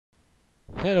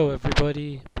Hello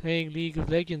everybody, playing League of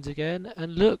Legends again,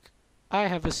 and look, I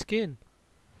have a skin.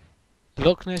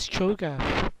 Loch'ness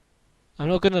Cho'Gath. I'm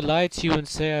not gonna lie to you and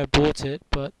say I bought it,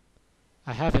 but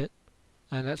I have it,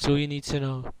 and that's all you need to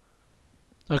know.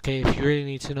 Okay, if you really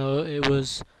need to know, it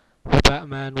was the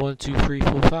Batman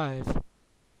 12345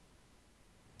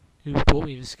 who bought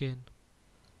me the skin.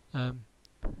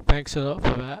 Thanks a lot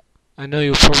for that. I know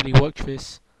you'll probably watch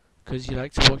this, because you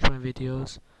like to watch my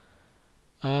videos.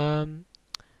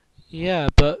 Yeah,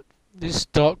 but this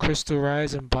Dark Crystal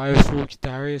Rise and Bioforge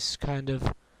Darius kind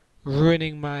of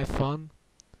ruining my fun.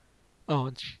 Oh,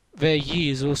 and their Yi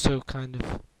is also kind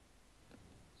of...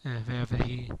 Yeah, they have a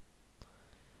Yi.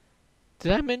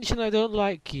 Did I mention I don't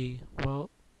like Yi? Well,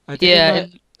 I did Yeah,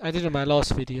 I did in my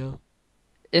last video.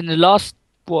 in the last,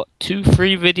 what, 2,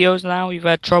 3 videos now, we've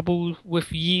had trouble with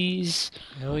Yeez.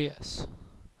 Oh yes.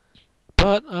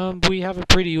 But, we have a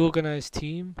pretty organized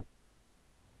team.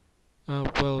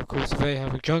 Well, of course, they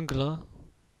have a jungler,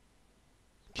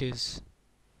 which is,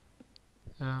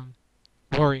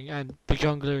 worrying, and the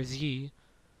jungler is Yi.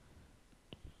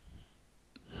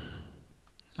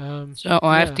 So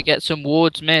I have Yeah. to get some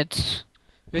wards mid.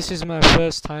 This is my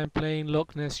first time playing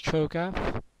Loch'ness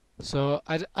Cho'Gath, so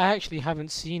I actually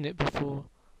haven't seen it before.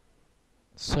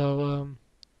 So,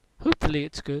 hopefully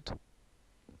it's good.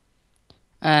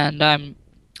 And I'm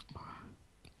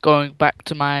going back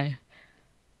to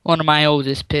one of my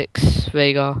oldest picks,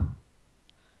 Vega.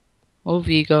 Or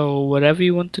Vega, or whatever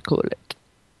you want to call it.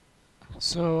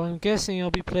 So I'm guessing I'll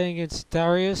be playing against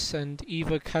Darius and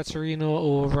either Katarina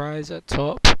or Rise at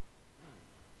top,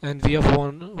 and the other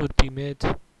one would be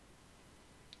mid.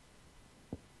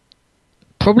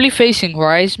 Probably facing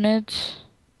Rise mid.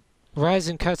 Rise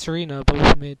and Katarina are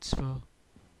both mids though.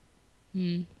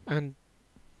 And,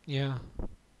 yeah.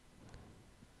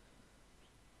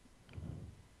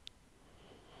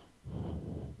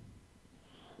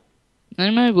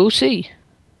 Anyway, we'll see.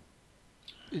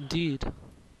 Indeed.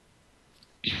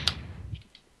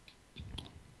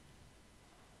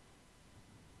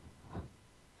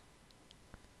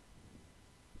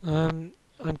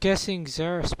 I'm guessing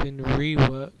Xerath's been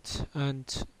reworked,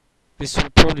 and this will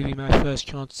probably be my first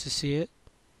chance to see it.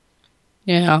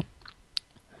 Yeah.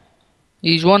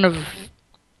 He's one of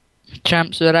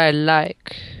champs that I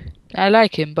like. I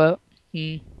like him, but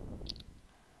he's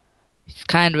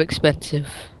kind of expensive.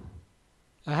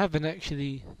 I haven't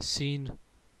actually seen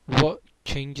what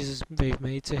changes they've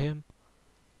made to him.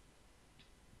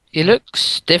 He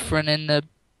looks different in the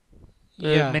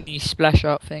Yeah, mini splash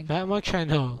art thing. that much I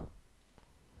know.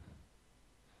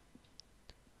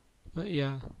 But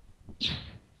yeah.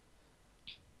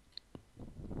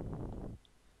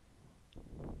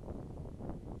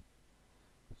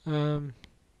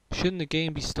 Shouldn't the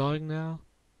game be starting now?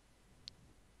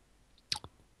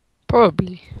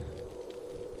 Probably.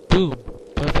 Boom!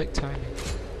 Perfect timing.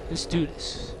 Let's do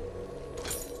this.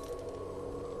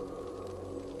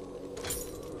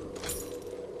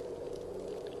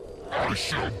 I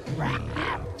shall bring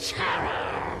them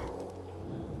terror!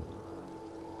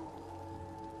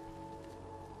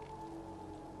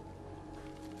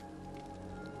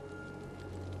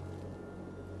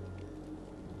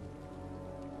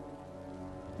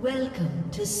 Welcome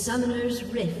to Summoner's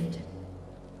Rift.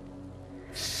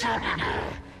 Summoner,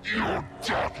 your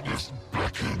darkness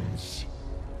beckons!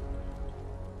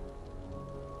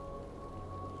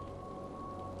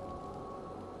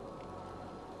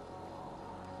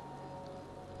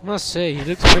 I must say, he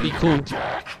looks pretty cool.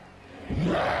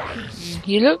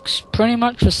 He looks pretty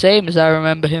much the same as I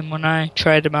remember him when I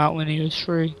tried him out when he was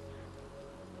free.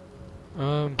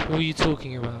 Who are you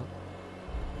talking about?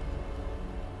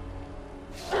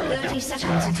 30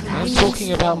 seconds until I'm minions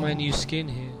talking about spawn. my new skin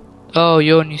here. Oh,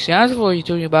 your new skin. I thought you were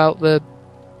talking about the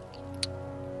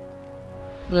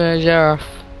Xerath.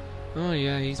 Oh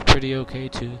yeah, he's pretty okay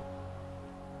too.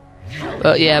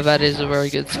 But yeah, that is a very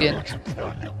good skin.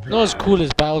 Not as cool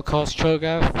as Battlecast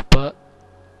Cho'Gath, but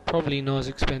probably not as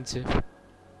expensive.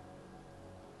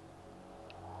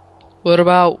 What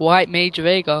about White Mage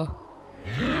Vega?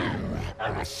 You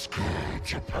are a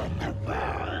scourge upon the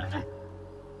world.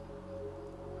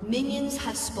 Minions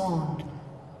have spawned.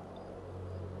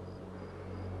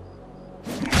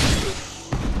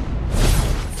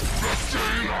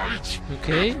 Daylight!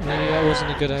 Okay, maybe that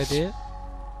wasn't a good idea.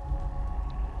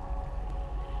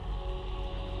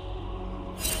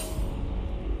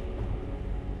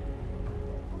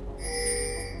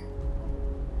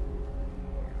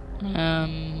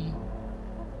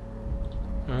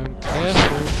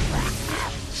 Careful.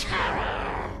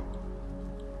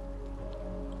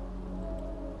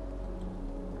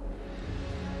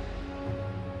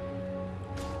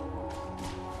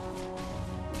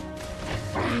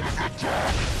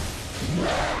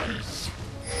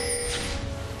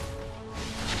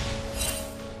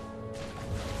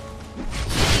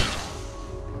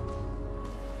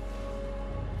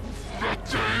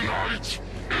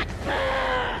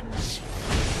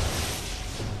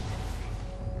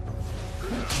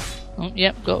 Oh,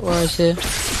 yep, got where I was here.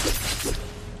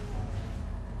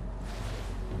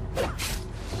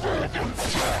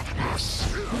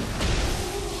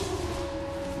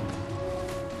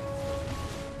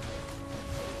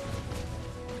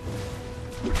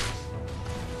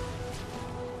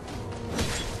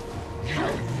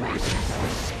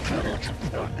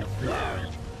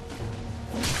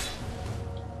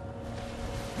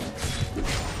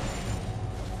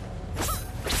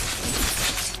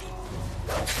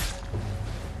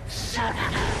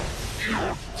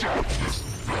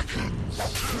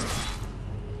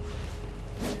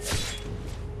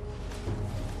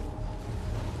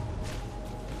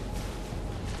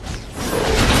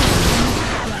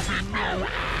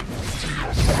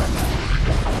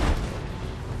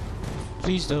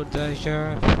 Please don't die,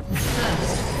 Sheriff.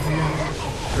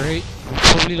 Great. We've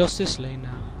probably lost this lane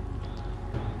now.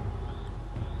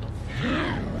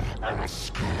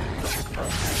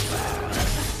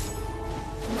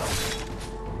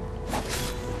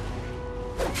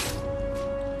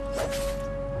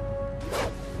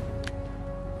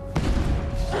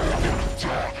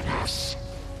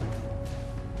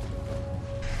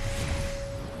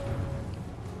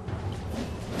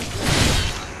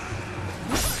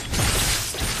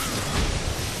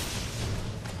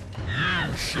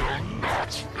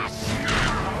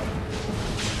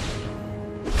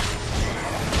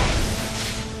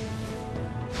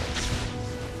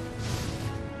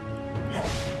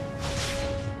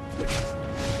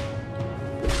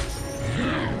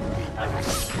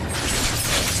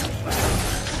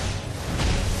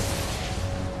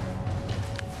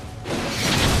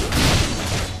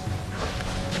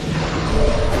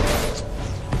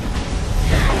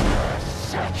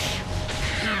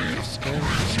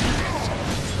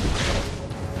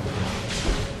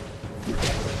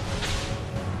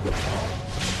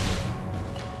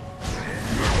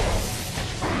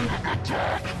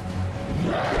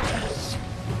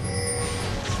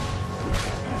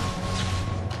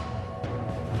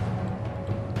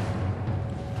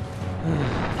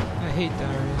 I hate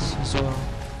Darius as well.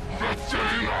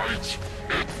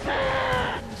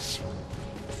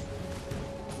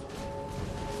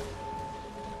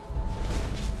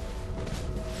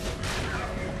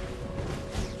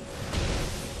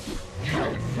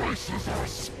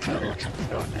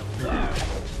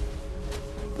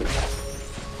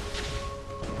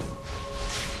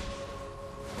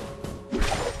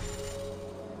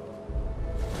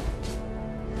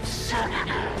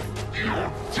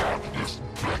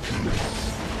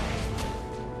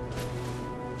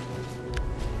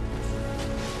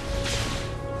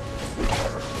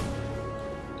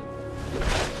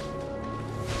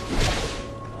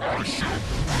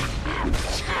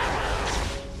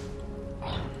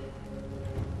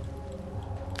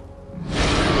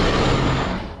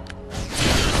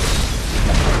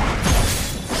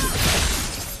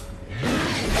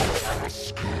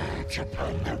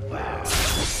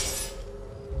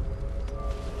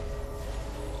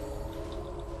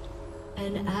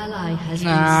 An ally has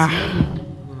Nah. been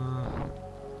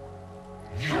slain.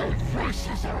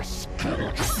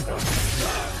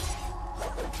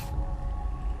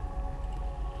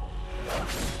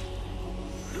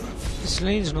 This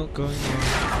lane's not going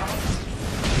well.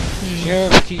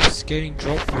 Sheriff keeps getting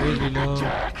dropped really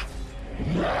low.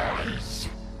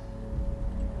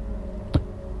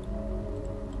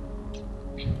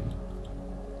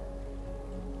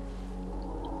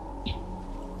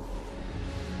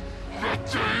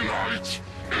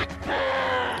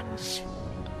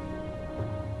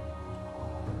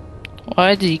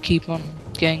 Why did he keep on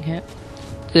getting hit?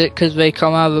 Is it because they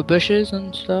come out of the bushes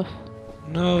and stuff?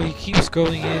 No, he keeps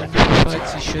going in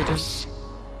fights he shouldn't.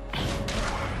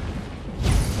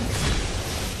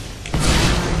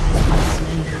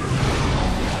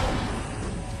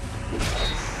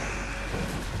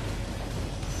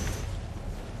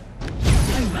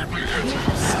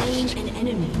 Slain an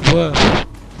enemy. Worth.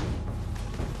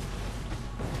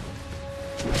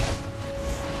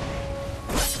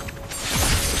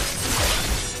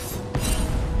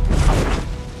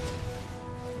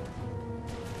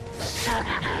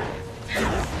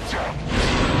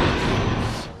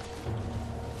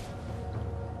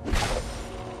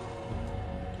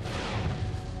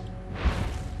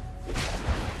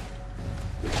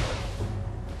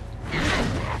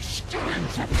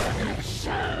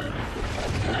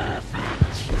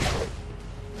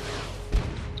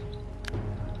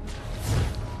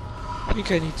 I think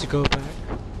I need to go back.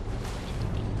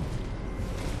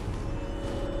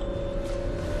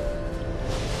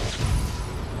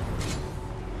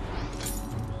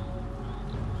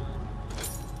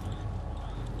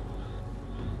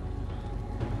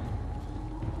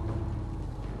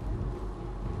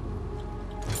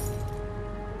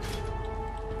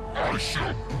 I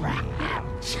shall bring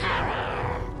them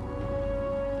terror.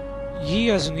 He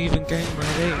hasn't even gained my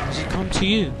rate. Has he come to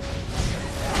you?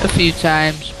 A few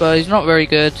times, but he's not very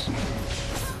good.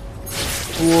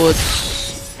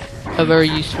 Wards are very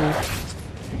useful.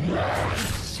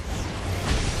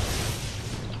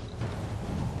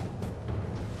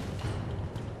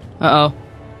 Uh oh.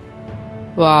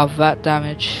 Wow, that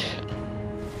damage.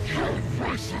 Your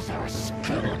voices are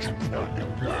spilled upon the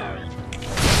blood.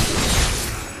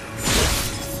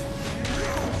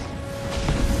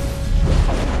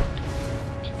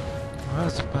 Oh,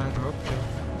 that's a bad rock jump.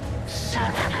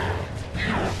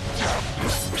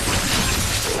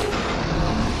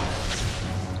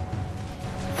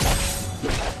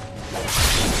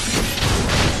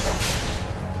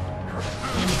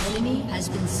 An enemy has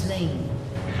been slain.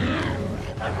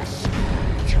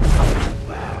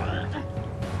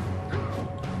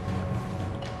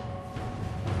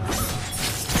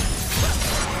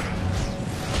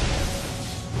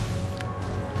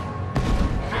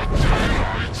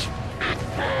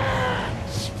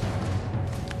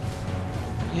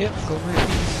 Yep, got my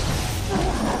piece.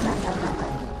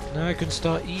 Now I can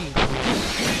start eating.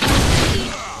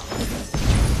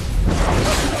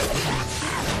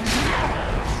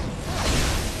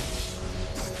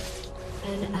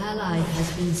 An ally has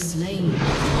been slain.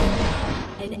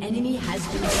 An enemy has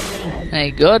been slain. I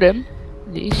got him,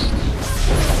 at least.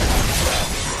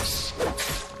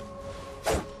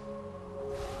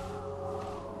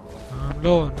 I'm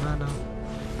low on mana.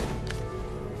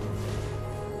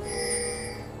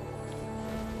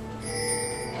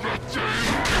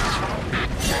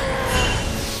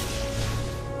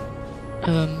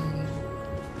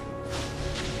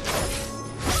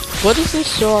 What is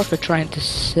this Soraka trying to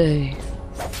say?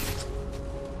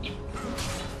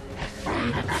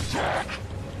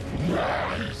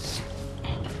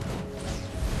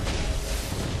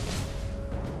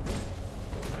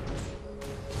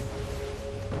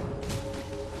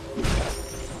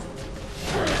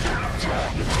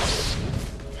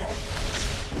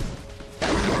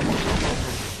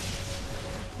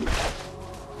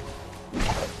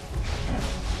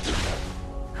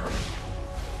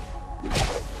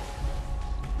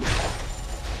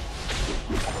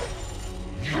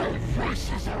 Your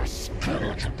voices are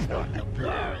spilled upon the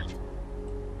blood.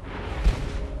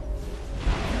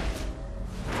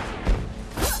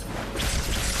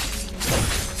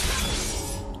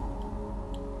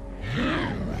 You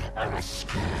are a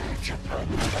scourge upon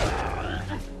the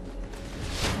world.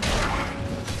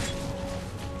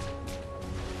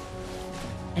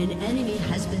 An enemy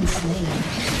has been slain.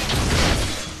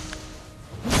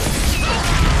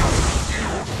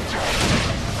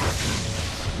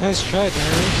 Nice try,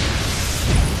 Darius.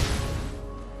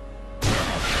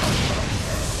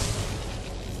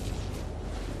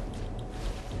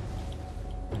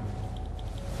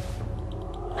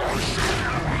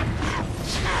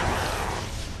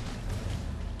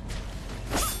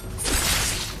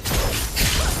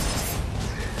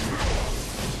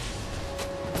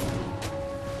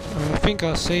 I think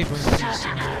I'll save my piece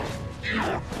now.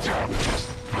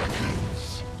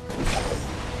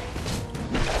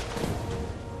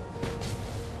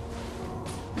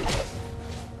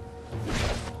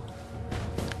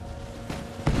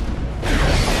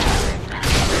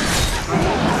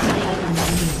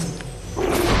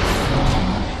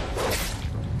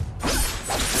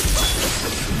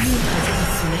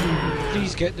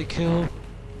 Please get the kill.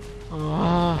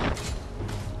 Ah,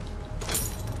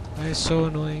 that is so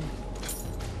annoying.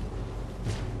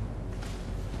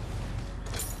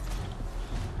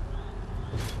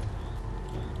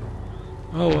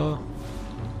 Oh well.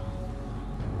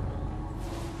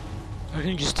 I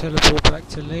can just teleport back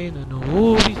to lane and all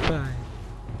will be fine.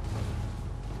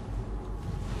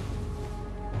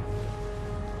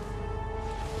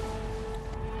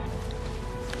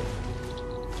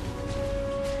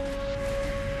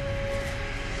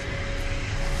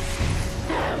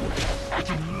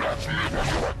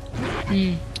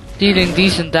 Dealing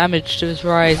decent damage to his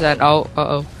rise and oh,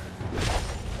 oh.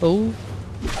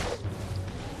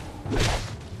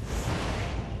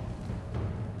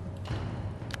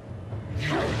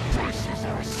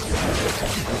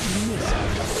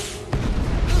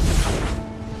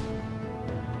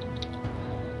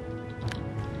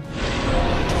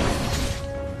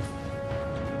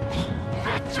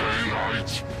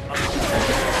 Daylight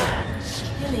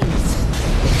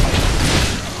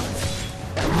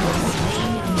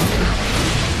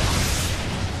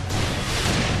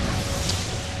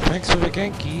Thanks for the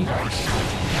Genki.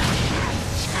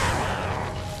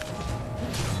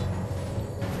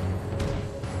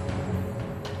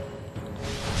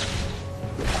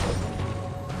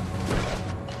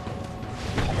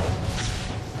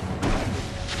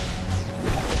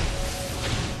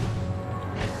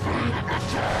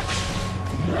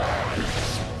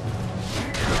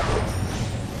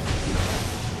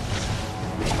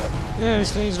 Yeah,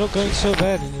 this thing's not going so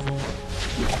bad anymore.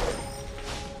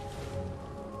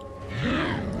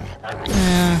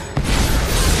 Yeah.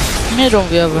 Mid on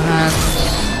the other hand,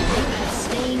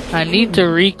 I need to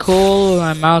recall,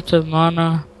 I'm out of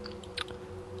mana.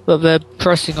 But they're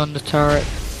pressing on the turret.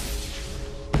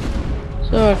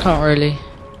 So I can't really.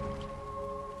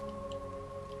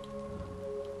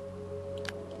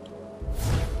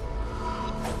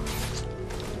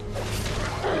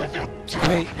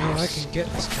 Wait, no, I can get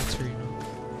this Katarina.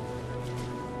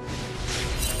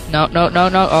 No, no, no,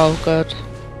 no, oh god.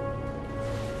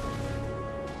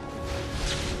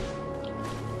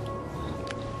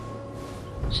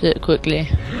 Sit quickly.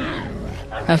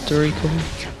 Have to recall.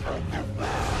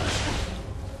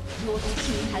 Your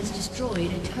team has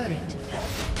destroyed a turret.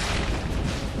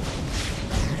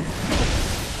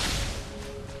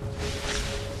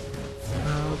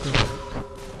 I'll go back.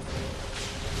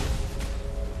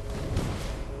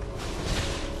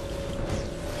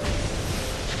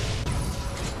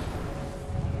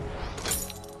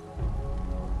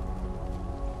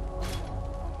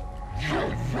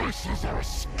 Voices are a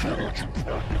scourge upon the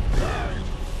world.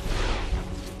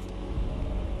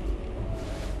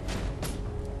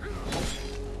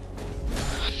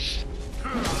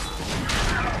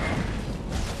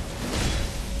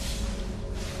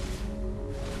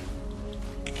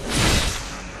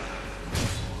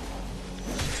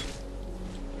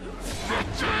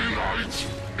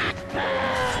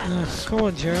 Come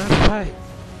on, Jared, fight.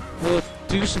 We'll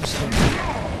do some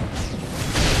stuff.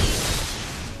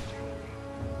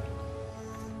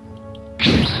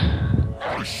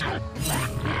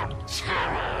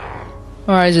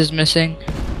 Rise is missing.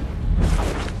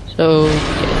 So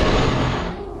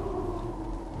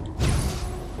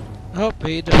Oh,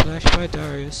 bait the flash by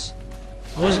Darius.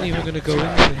 I wasn't even gonna go in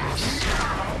things.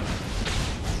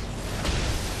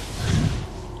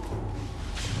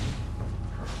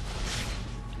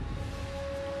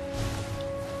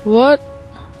 what?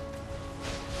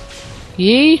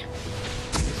 Ye?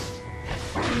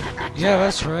 Yeah,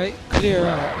 that's right. Clear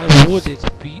out. I warded,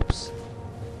 peeps.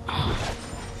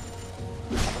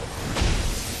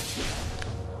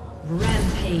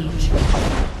 Rampage.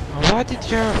 Oh, why did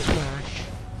Jared flash?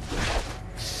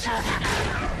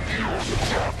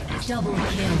 Double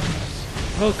kill.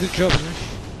 Oh, good job,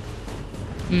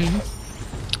 Nash.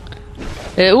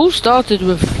 It all started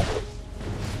with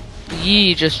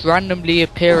Yi just randomly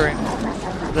appearing,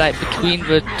 like between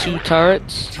the two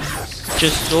turrets.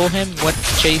 Just saw him, went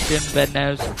to chase him, then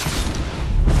it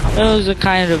was a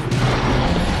kind of,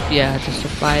 yeah, just a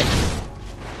fight.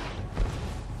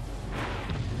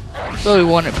 But we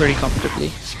won it pretty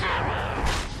comfortably.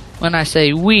 When I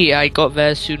say we, I got there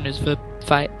as soon as the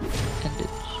fight ended.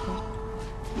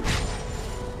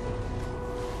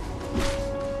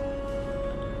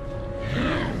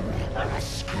 A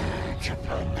scourge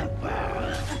upon the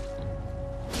world.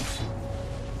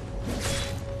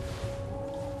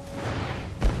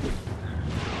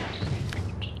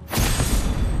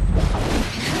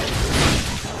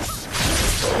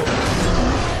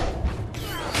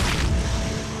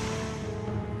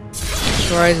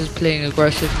 Rise is playing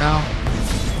aggressive now.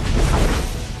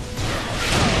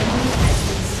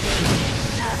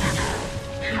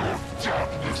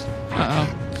 Uh-oh.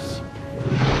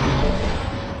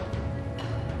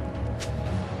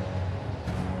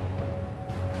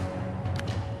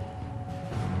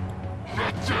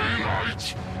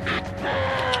 Daylight, it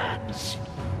burns.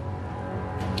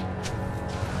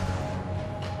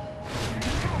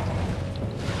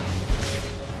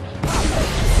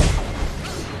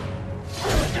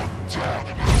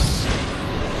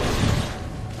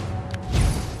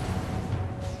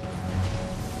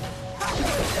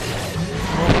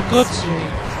 Oh, for God's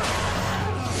sake.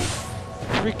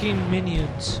 Freaking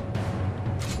minions.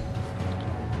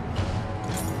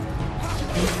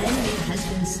 An enemy has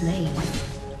been slain.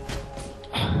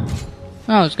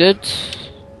 That was good.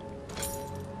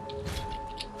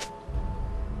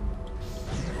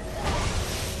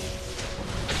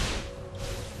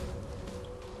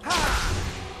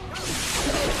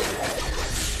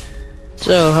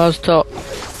 So, how's top?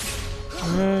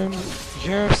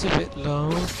 Jared's a bit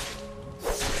low.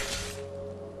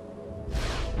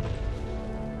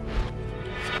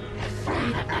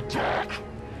 Attack.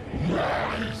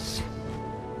 Rise.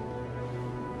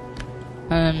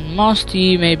 And Master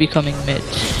Yi may be coming mid.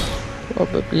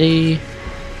 Probably.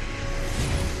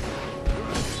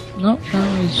 No,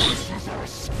 he's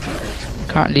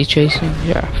currently chasing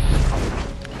Giraffe.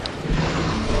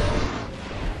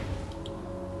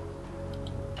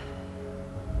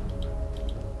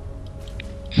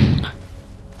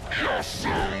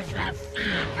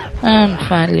 And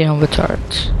finally on the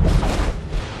turret.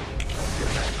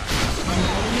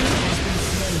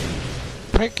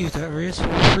 Thank you, that race for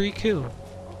a free kill.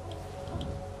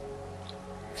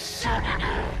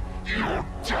 Your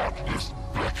darkness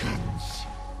beckons.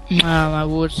 Ah, my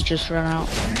wards just ran out.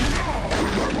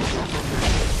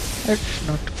 That's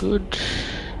not good.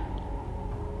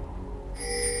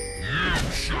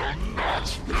 You shall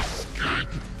not escape.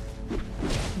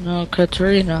 No,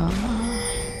 Katarina.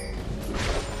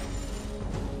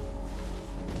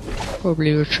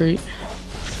 Probably retreat.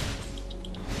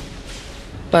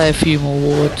 Buy a few more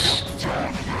wards.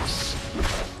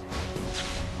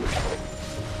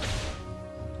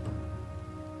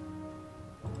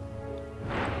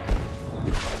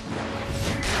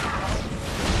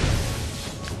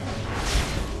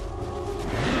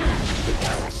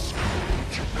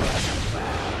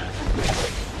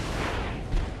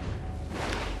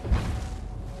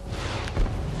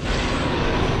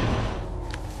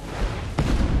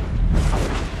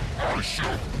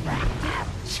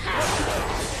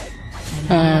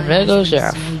 And there goes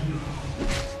Giraffe.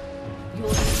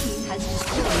 Your team has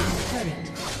destroyed the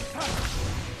turret.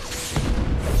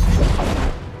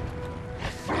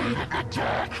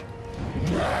 Attack.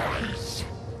 Rise.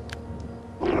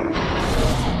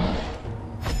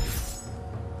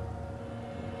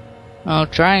 I'll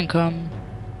try and come.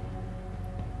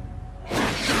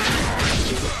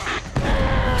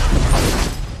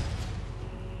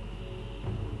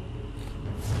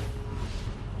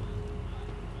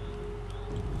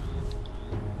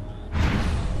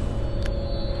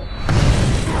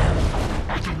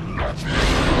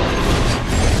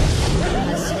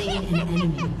 Has slain an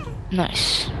enemy.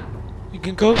 Nice. You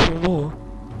can go for more.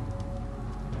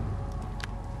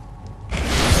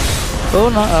 Oh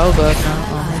no, oh god, no.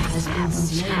 Ally has been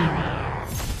slain.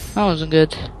 That wasn't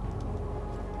good.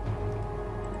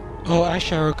 Oh,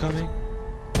 Ash Arrow coming.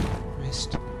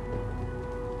 Missed.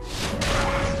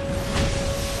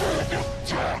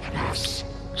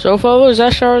 So far those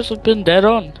Ash arrows have been dead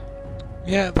on.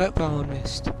 Yeah, that one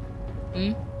missed.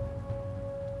 Hmm?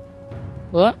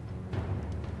 What?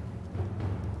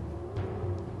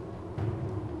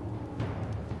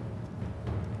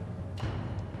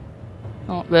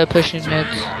 Oh, they're pushing mid.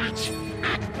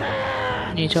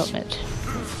 Need top mid.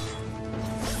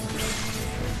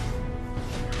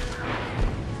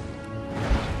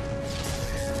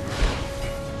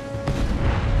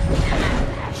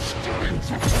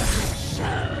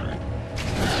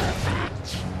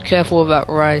 Careful with that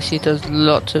Rice, he does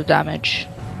lots of damage.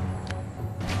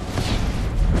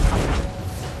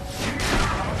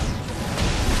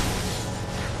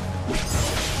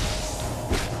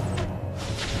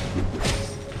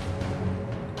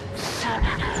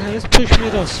 Yeah, let's push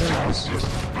mid ourselves. Your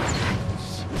team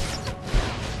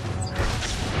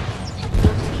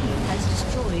has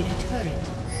destroyed a turret.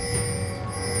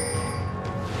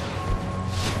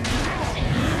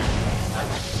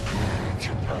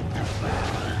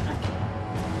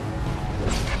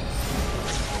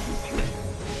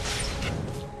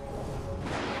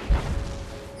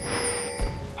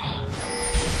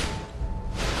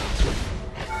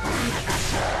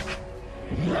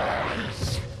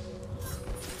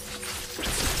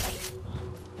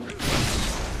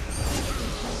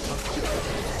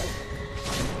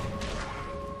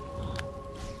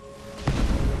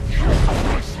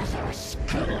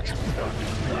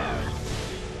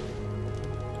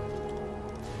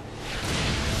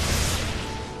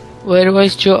 Where do I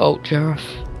waste your ult, Giraffe?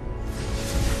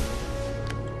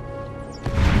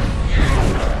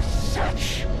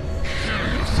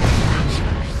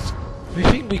 We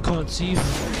think we can't see them.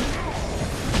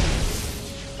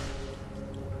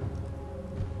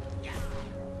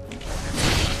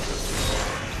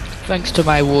 Thanks to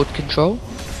my ward control.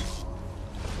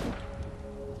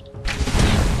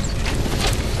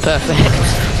 Perfect.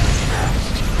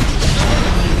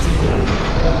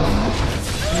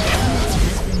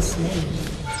 Has been slain.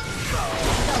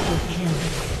 Double kill.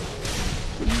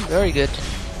 Very good.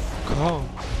 Calm.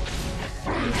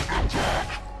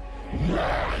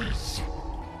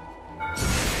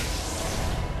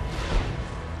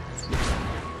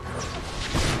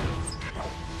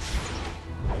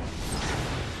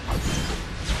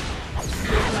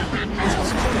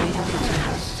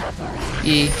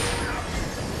 E.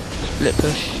 Split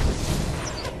push.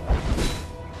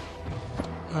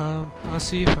 I'll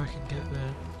see if I can get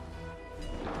there.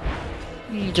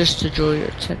 Just to draw your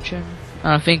attention.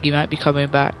 I think he might be coming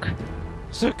back.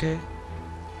 It's okay.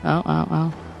 Ow, ow,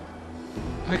 ow.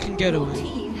 I can get Your away.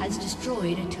 team has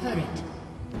destroyed a turret.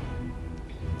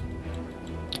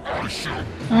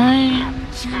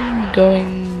 I'm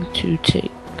going to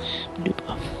take blue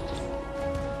buff.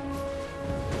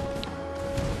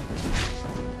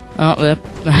 Oh, there.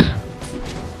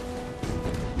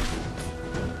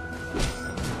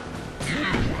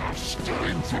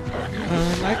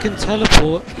 I can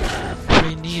teleport if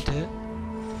I need it.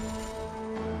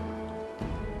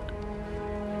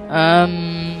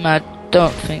 I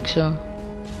don't think so.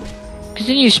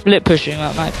 Continue split pushing,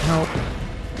 that might help.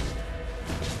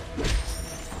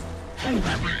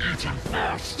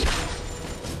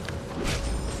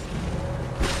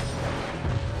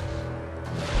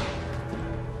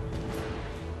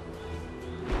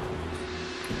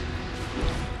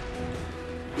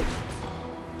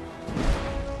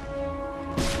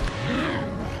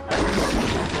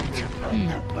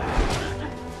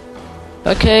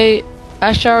 Okay,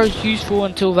 Ash Shower is useful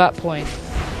until that point.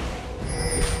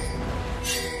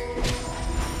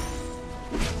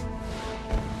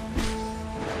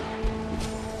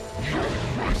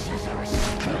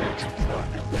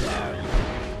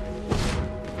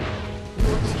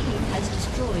 Your team has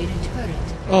destroyed a turret.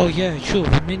 Oh yeah, sure,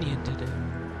 the minion did it.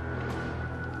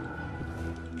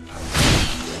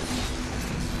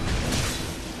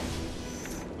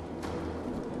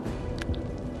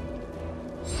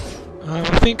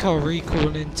 I think I'll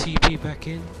recall and TP back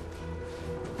in.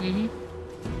 An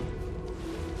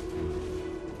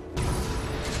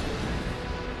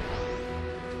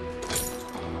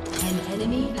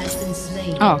enemy has been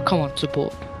slain. Oh, come on,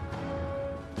 support.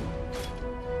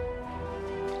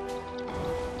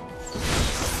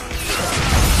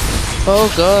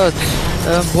 Oh god.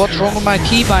 What's wrong with my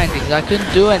key bindings? I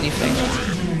couldn't do anything.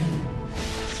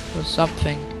 Or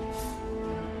something.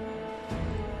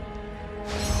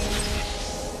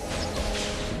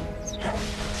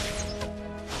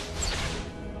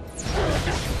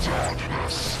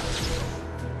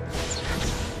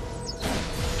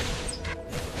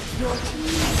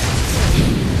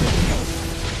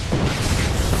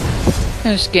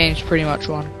 This game's pretty much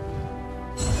won.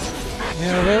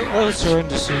 Yeah, they'll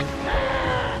surrender soon.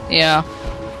 Yeah.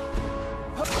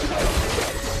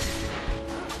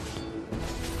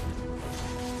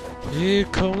 Here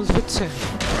comes the tank.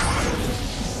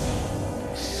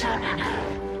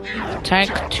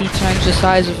 Tank 2 times the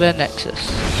size of their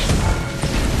Nexus.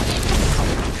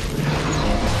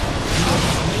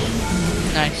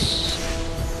 Nice.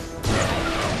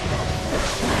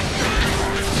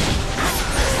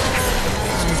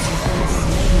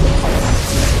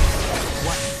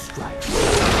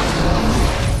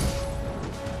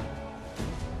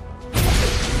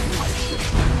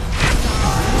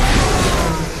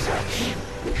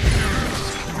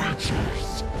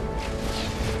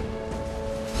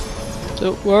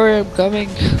 Don't worry, I'm coming.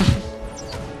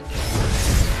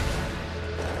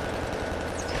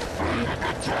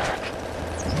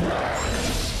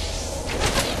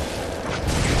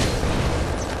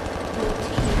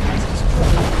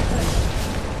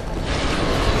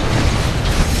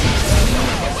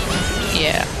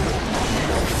 Yeah.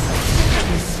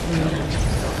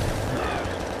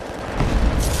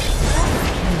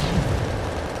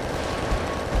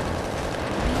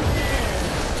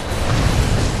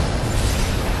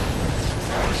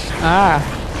 Ah.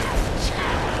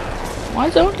 Why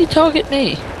does it only target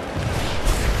me?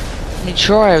 I mean,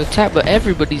 sure I have attacked, but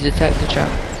everybody's attacked the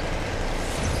champ.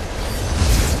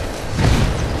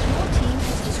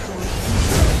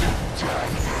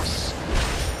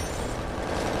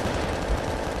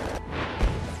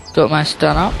 Got my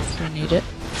stun up, don't need it.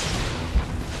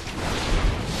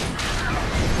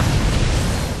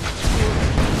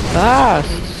 Ah,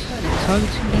 it's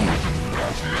targeting me.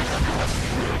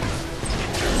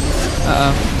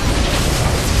 Uh-oh.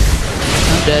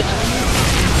 I'm dead.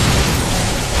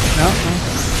 No, no.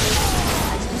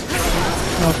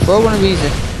 No, throw one of these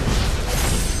in.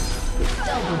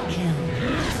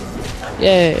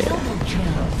 Yay.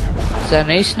 Is that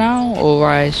an ace now, or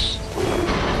rise?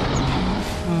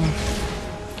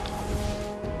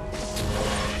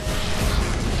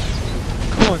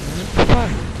 Come on, man,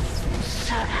 fine.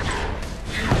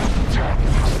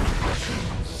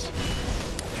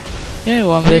 Yeah,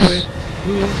 won this.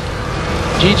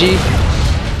 GG.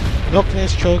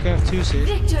 Loch'ness Cho'Gath 2-6.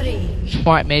 Victory!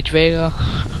 White Mage Vega.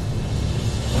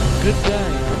 Good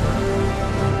day.